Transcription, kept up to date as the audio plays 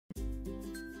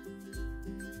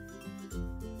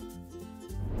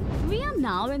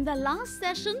now in the last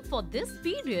session for this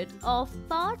period of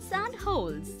parts and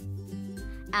wholes.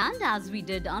 And as we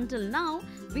did until now,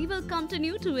 we will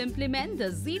continue to implement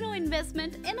the zero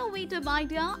investment innovative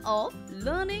idea of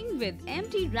learning with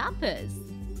empty wrappers.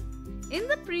 In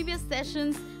the previous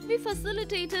sessions, we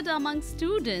facilitated among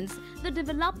students the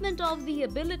development of the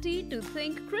ability to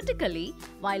think critically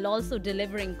while also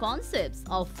delivering concepts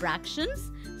of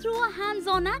fractions through a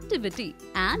hands-on activity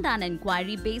and an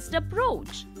inquiry-based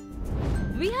approach.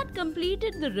 We had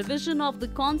completed the revision of the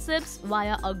concepts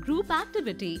via a group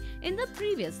activity in the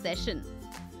previous session.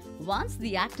 Once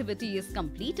the activity is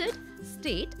completed,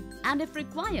 state and if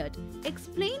required,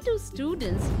 explain to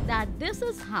students that this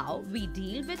is how we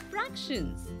deal with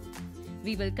fractions.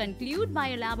 We will conclude by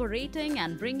elaborating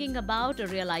and bringing about a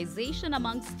realization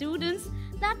among students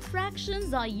that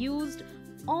fractions are used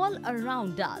all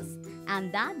around us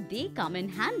and that they come in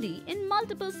handy in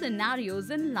multiple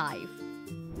scenarios in life.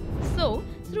 So,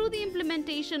 through the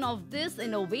implementation of this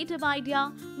innovative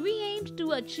idea, we aimed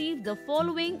to achieve the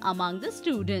following among the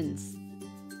students.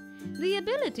 The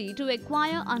ability to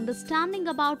acquire understanding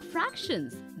about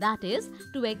fractions, that is,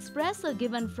 to express a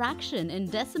given fraction in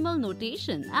decimal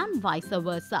notation and vice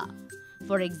versa.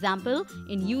 For example,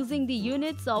 in using the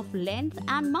units of length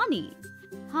and money,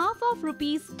 half of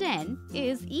rupees 10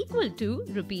 is equal to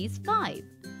rupees 5.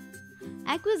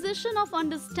 Acquisition of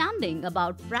understanding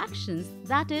about fractions,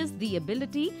 that is, the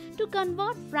ability to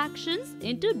convert fractions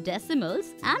into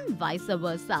decimals and vice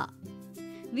versa.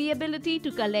 The ability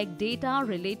to collect data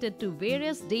related to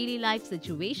various daily life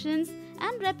situations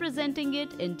and representing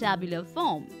it in tabular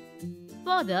form.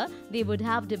 Further, they would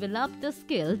have developed the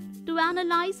skills to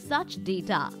analyze such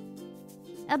data.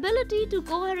 Ability to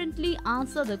coherently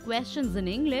answer the questions in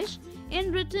English,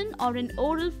 in written or in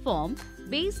oral form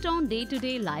based on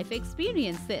day-to-day life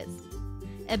experiences.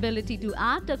 Ability to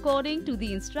act according to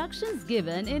the instructions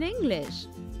given in English.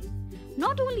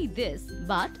 Not only this,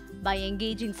 but by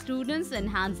engaging students in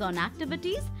hands-on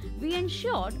activities, we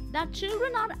ensured that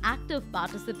children are active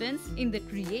participants in the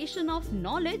creation of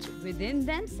knowledge within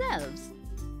themselves.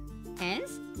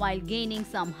 Hence, while gaining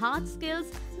some hard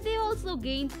skills, they also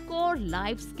gained core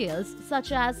life skills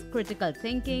such as critical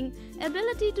thinking,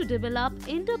 ability to develop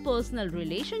interpersonal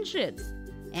relationships,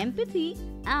 empathy,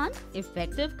 and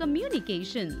effective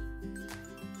communication.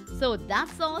 So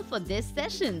that's all for this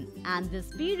session and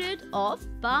this period of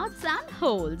parts and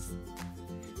wholes.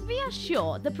 We are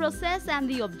sure the process and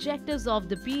the objectives of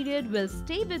the period will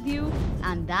stay with you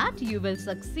and that you will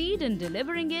succeed in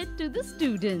delivering it to the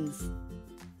students.